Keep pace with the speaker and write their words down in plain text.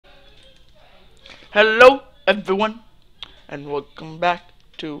Hello, everyone, and welcome back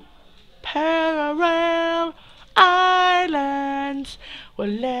to Parallel Islands. Well,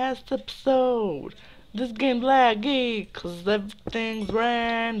 last episode, this game's laggy, cause everything's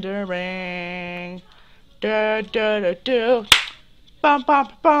rendering. Da da da da. Bum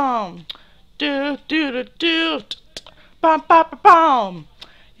bum bum. Do do do do. Bum bum bum.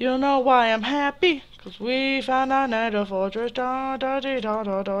 You know why I'm happy? Cause we found another fortress. Da da da da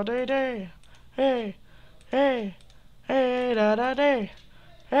da da da da. Hey. Hey, hey, da da day,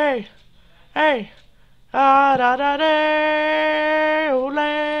 hey, hey, ah da da day, ole,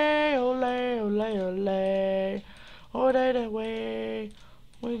 ole, ole, ole, ole the way,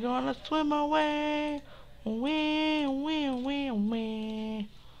 we're gonna swim away, wee.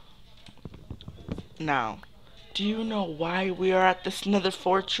 Now, do you know why we are at this nether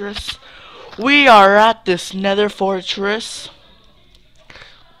fortress? We are at this nether fortress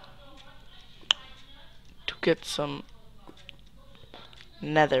to get some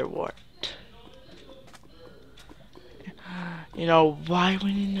nether wart. You know why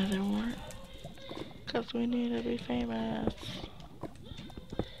we need another wart? Because we need to be famous.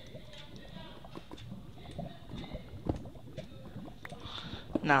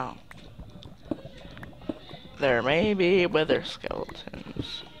 Now, there may be wither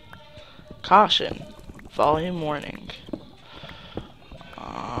skeletons. Caution, volume warning.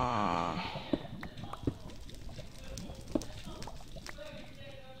 Uh,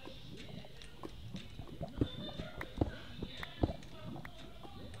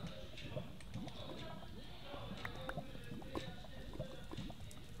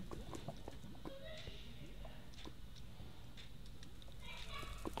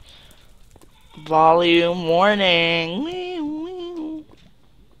 volume warning.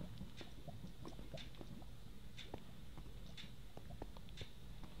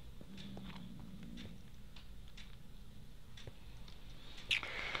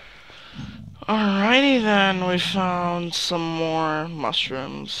 Alrighty then, we found some more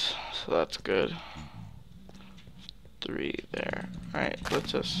mushrooms, so that's good. 3 there. Alright,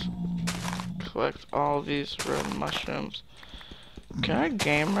 let's just collect all these red mushrooms. Can I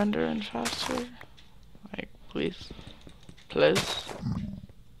game render in faster? Like, please? Please?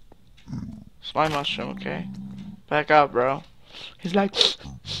 It's my mushroom, okay? Back up, bro. He's like,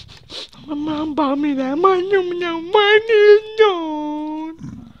 my mom bought me that mushroom, now mine is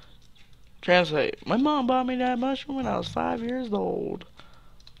gone. Translate, my mom bought me that mushroom when I was 5 years old.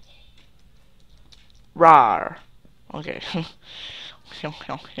 Rawr. Okay.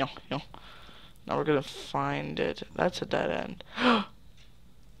 Now we're gonna find it. That's a dead end.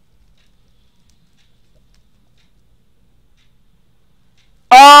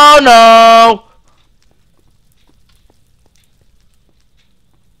 Oh no!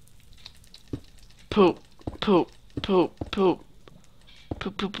 Poop, poop, poop, poop,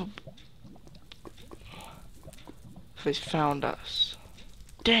 poop, poop, poop. They found us.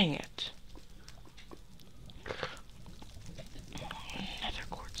 Dang it. Nether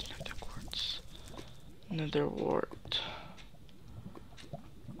quartz, nether quartz. Nether wart.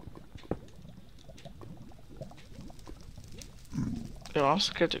 Yo, I'm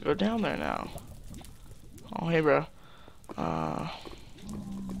scared to go down there now. Oh, hey, bro. Dang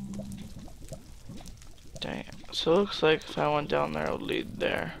it. So it looks like if I went down there, it would lead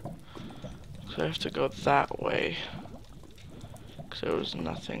there. So I have to go that way. Because there was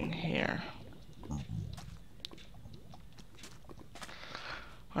nothing here.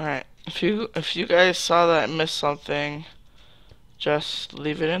 Alright. If you guys saw that I missed something, just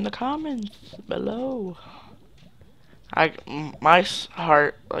leave it in the comments below. My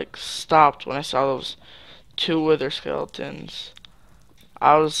heart like stopped when I saw those 2 wither skeletons.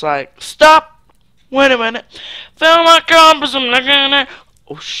 I was like, stop! Wait a minute. Fill my compass, I'm not gonna.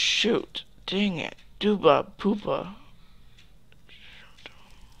 Oh shoot. Dang it. Dooba poopa.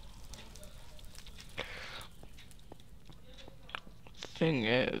 Thing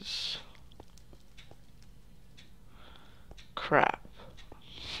is. Crap.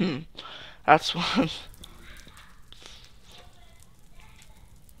 That's one.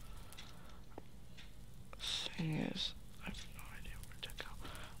 Thing is. I have no idea where to go.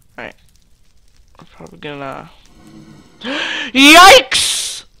 Alright. We're probably gonna.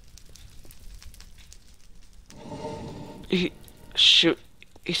 Yikes! Shoot.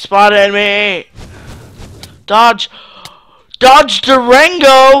 He spotted me! Dodge! Dodge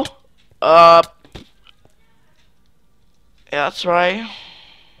Durango! Yeah, that's right.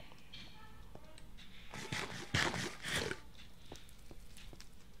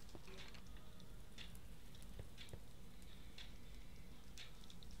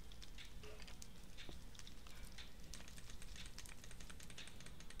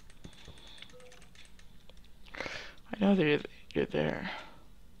 I know that you're there.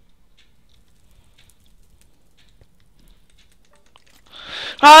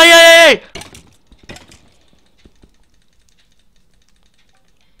 Oh, yeah, yeah, yeah!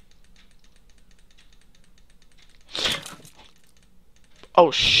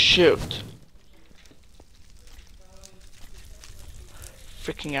 Oh, shoot.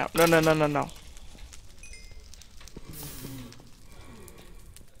 Freaking out. No, no, no, no, no.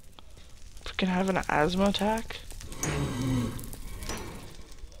 Freaking having an asthma attack?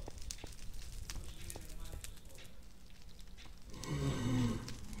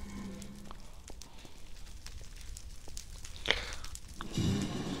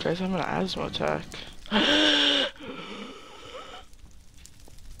 Guys, having an asthma attack.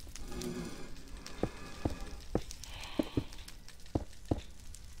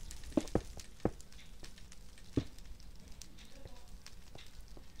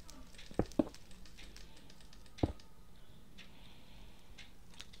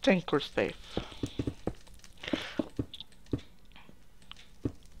 Think we're safe.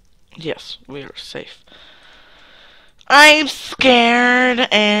 Yes, we are safe. I'm scared,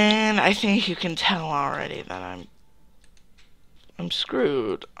 and I think you can tell already that I'm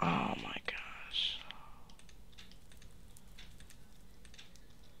screwed. Oh my gosh.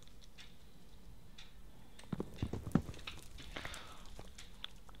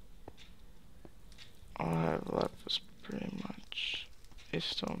 All I have left is pretty much a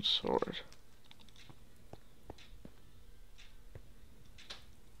stone sword.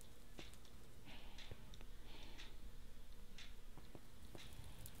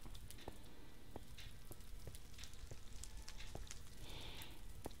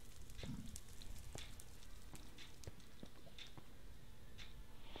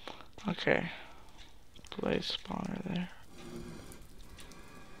 Okay. Place spawner there.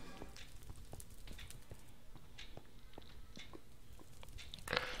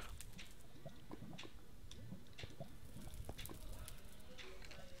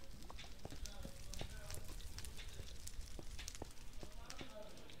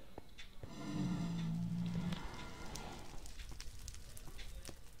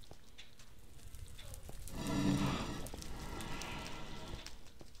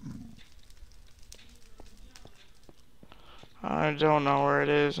 I don't know where it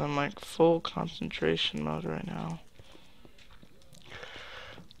is. I'm like full concentration mode right now.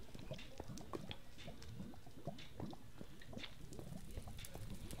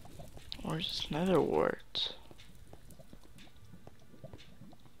 Where's this nether wart?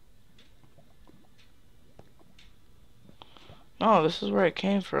 No, this is where it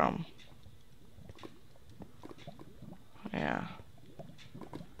came from. Yeah.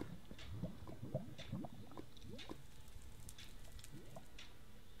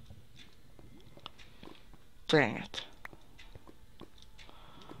 Dang it.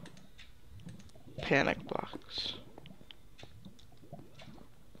 Panic blocks.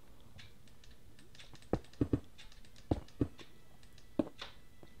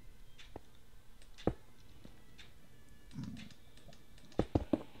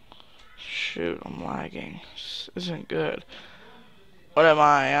 Shoot, I'm lagging. This isn't good. What am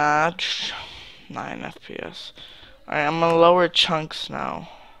I? 9 FPS. Alright, I'm gonna lower chunks now.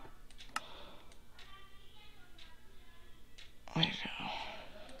 There you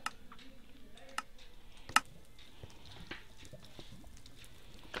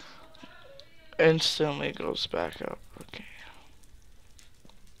go. Instantly goes back up. Okay.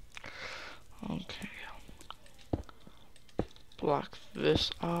 Okay. Block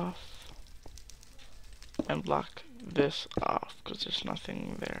this off. And block this off, because there's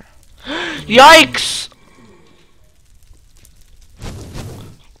nothing there. Yikes!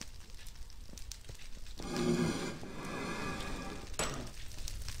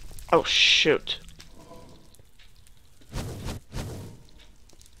 Oh shoot.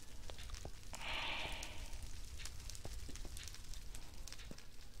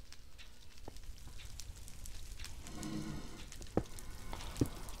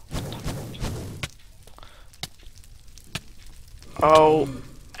 Oh,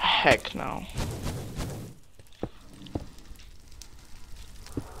 heck no.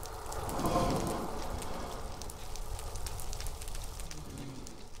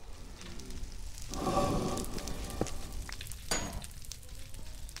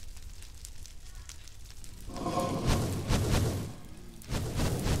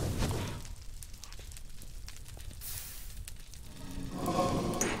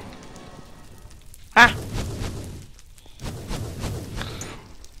 Ah!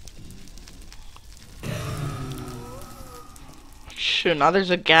 Shoot, now there's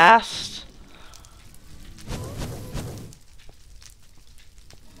a ghast.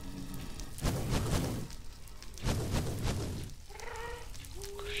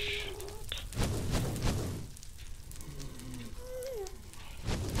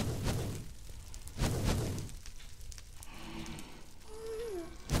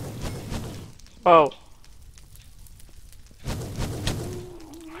 Oh.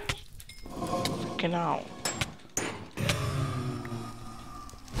 Freaking out.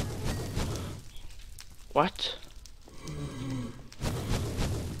 What?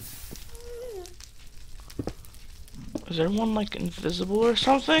 Is everyone like invisible or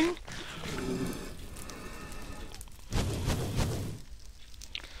something?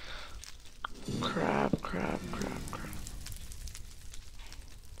 Crap, crap, crap, crap.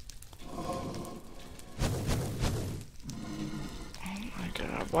 Oh my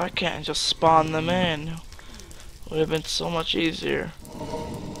god, why can't I just spawn them in? Would have been so much easier.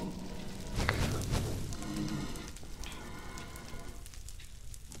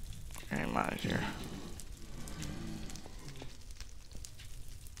 I'm out of here.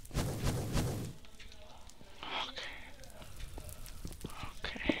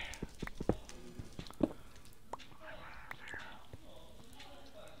 Okay.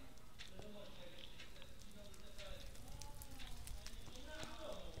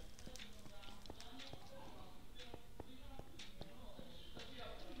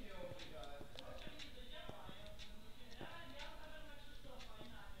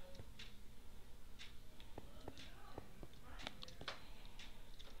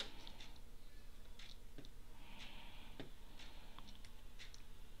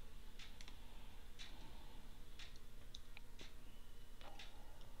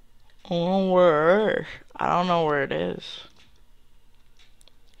 Oh, where? I don't know where it is.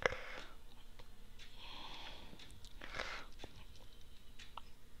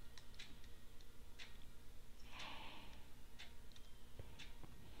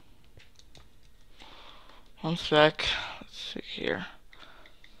 One sec. Let's see here.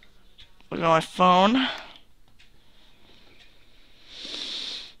 Look at my phone.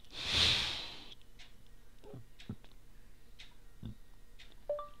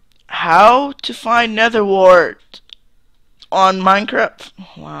 How to find nether wart on Minecraft?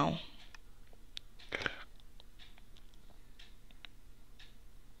 Wow.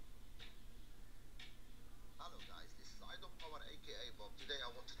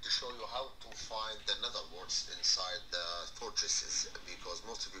 Show you how to find the nether warts inside the fortresses, because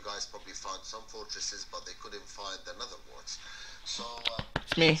most of you guys probably found some fortresses but they couldn't find the nether warts. So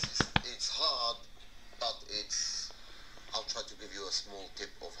It's me. it's hard, but I'll try to give you a small tip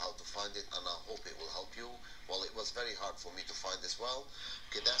of how to find it, and I hope it will help you. Well, it was very hard for me to find as well.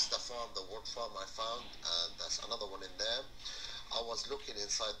 Okay, that's the farm, the wart farm I found, and that's another one in there. I was looking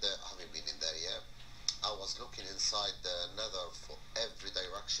inside there. I haven't been in there yet. I was looking inside the nether for every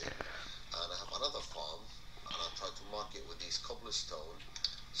direction, and I have another farm, and I try to mark it with these cobblestone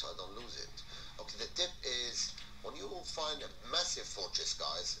so I don't lose it. Okay, the tip is when you find a massive fortress,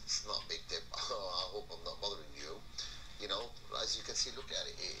 guys, it's not a big tip. I hope I'm not bothering you. You know, as you can see, look at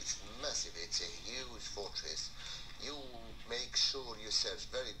it, it's massive, it's a huge fortress. You make sure you search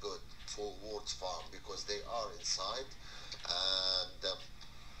very good for warts farm, because they are inside. And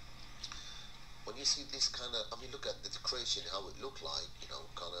when you see this kind of, I mean, look at the decoration, how it look like, you know,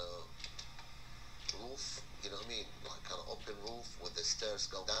 kind of roof, you know what I mean, like kind of open roof with the stairs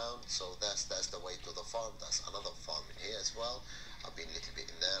go down. So that's the way to the farm. That's another farm in here as well. I've been a little bit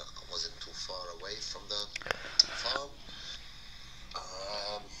in there. I wasn't too far away from the farm.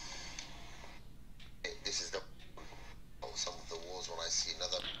 This is the some of the walls when I see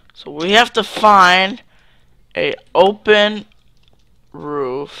another. So we have to find a open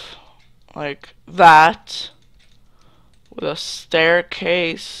roof like that with a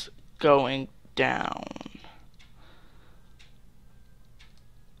staircase going down.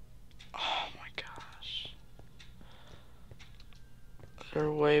 Oh my gosh. Is there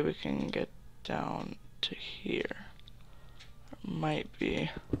a way we can get down to here? There might be.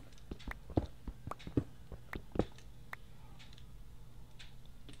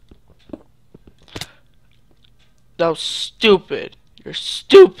 That was stupid. You're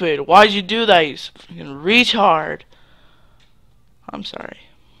stupid. Why'd you do that, you fucking retard? I'm sorry.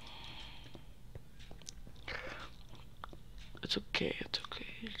 It's okay, it's okay.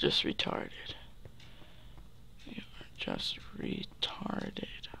 You're just retarded. You are just retarded.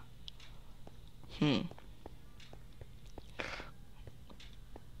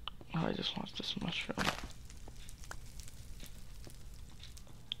 Oh, I just want this mushroom.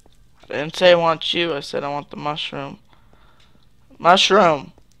 I didn't say I want you, I said I want the mushroom.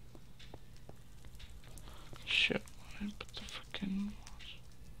 Mushroom! Shit, I put the freaking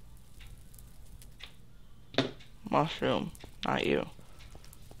mushroom, not you.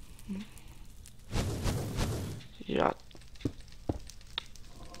 Yeah.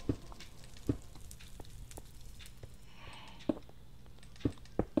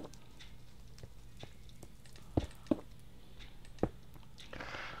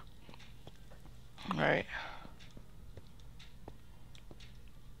 Right.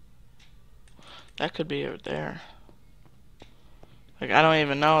 That could be over there. Like, I don't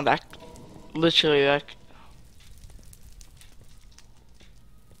even know. That, literally, that.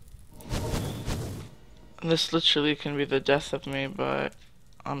 This literally can be the death of me, but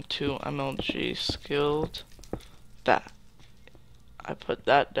I'm too MLG skilled. That. I put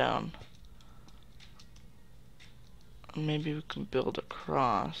that down. Maybe we can build a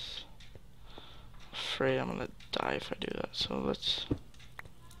cross. Afraid I'm gonna die if I do that, so let's...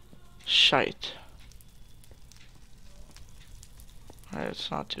 Shite. Alright, let's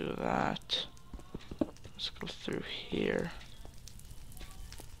not do that. Let's go through here.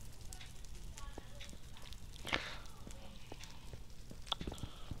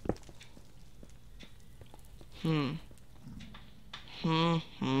 Hmm.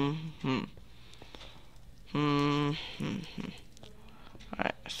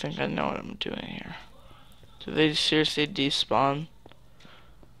 Alright, I think I know what I'm doing here. Do they seriously despawn?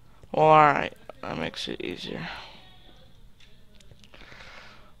 Well, alright. That makes it easier.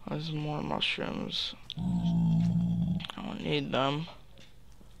 There's more mushrooms. I don't need them.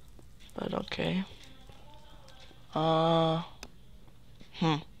 But okay.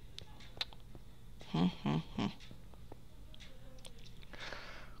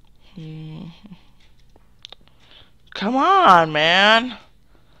 Come on, man.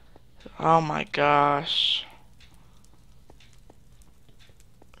 Oh my gosh.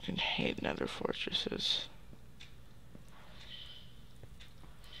 I can hate nether fortresses.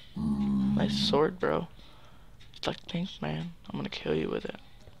 Nice sword, bro. It's like, thanks, man. I'm gonna kill you with it.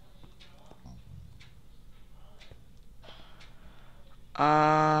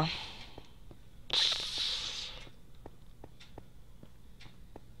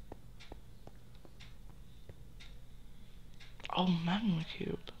 Oh, magma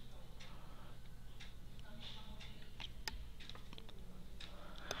cube.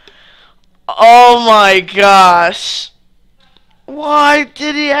 Oh my gosh. Why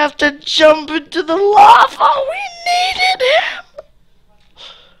did he have to jump into the lava? We needed him.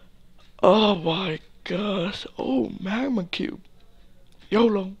 Oh my gosh. Oh, magma cube.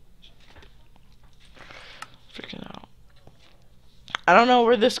 YOLO. Freaking out. I don't know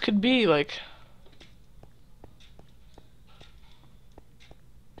where this could be, like...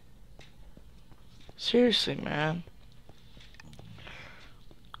 Seriously, man.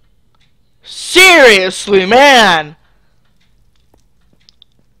 Seriously, man!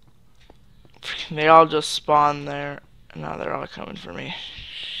 Freaking, they all just spawned there. And now they're all coming for me.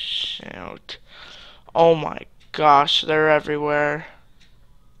 Shoot. Oh my gosh, they're everywhere.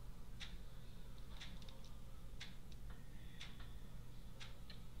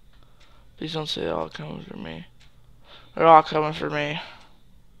 Please don't say they're all coming for me. They're all coming for me.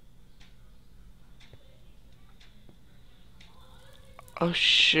 Oh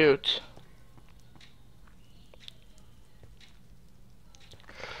shoot.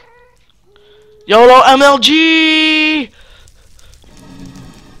 YOLO MLG!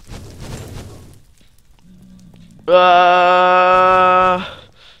 I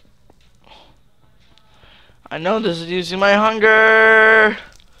know this is using my hunger.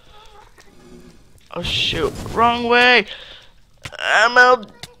 Oh shoot, wrong way. ML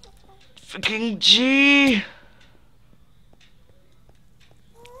fucking G.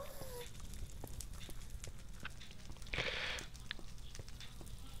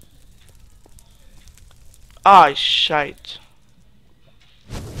 Ah, shite.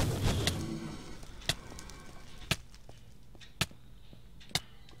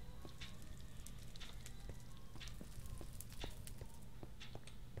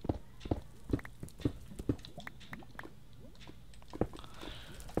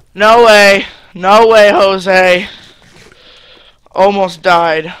 No way. No way, Jose. Almost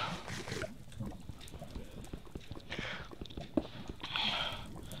died.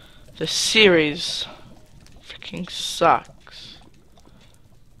 The series freaking sucks.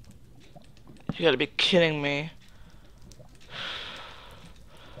 You gotta be kidding me.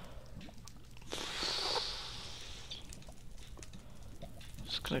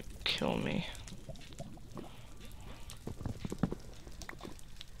 It's gonna kill me.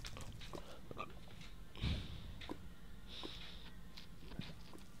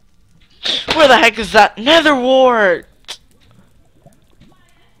 Where the heck is that nether wart?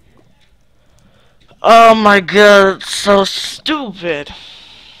 Oh my god, it's so stupid.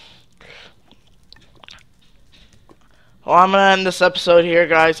 Well, I'm gonna end this episode here,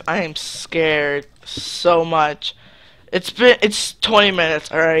 guys. I am scared so much. It's 20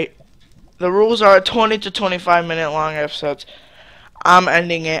 minutes, alright? The rules are 20 to 25 minute long episodes. I'm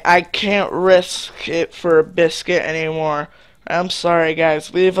ending it. I can't risk it for a biscuit anymore. I'm sorry,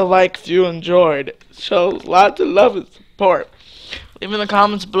 guys. Leave a like if you enjoyed. It shows lots of love and support. Leave in the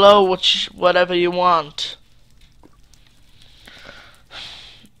comments below whatever you want.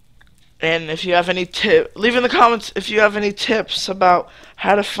 And if you have any leave in the comments if you have any tips about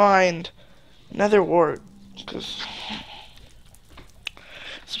how to find nether wart.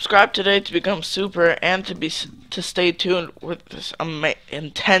 Subscribe today to become super and to stay tuned with this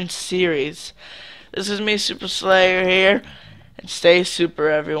intense series. This is me, Super Slayer here, and stay super,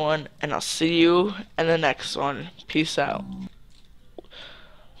 everyone. And I'll see you in the next one. Peace out.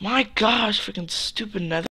 My gosh, freaking stupid nether.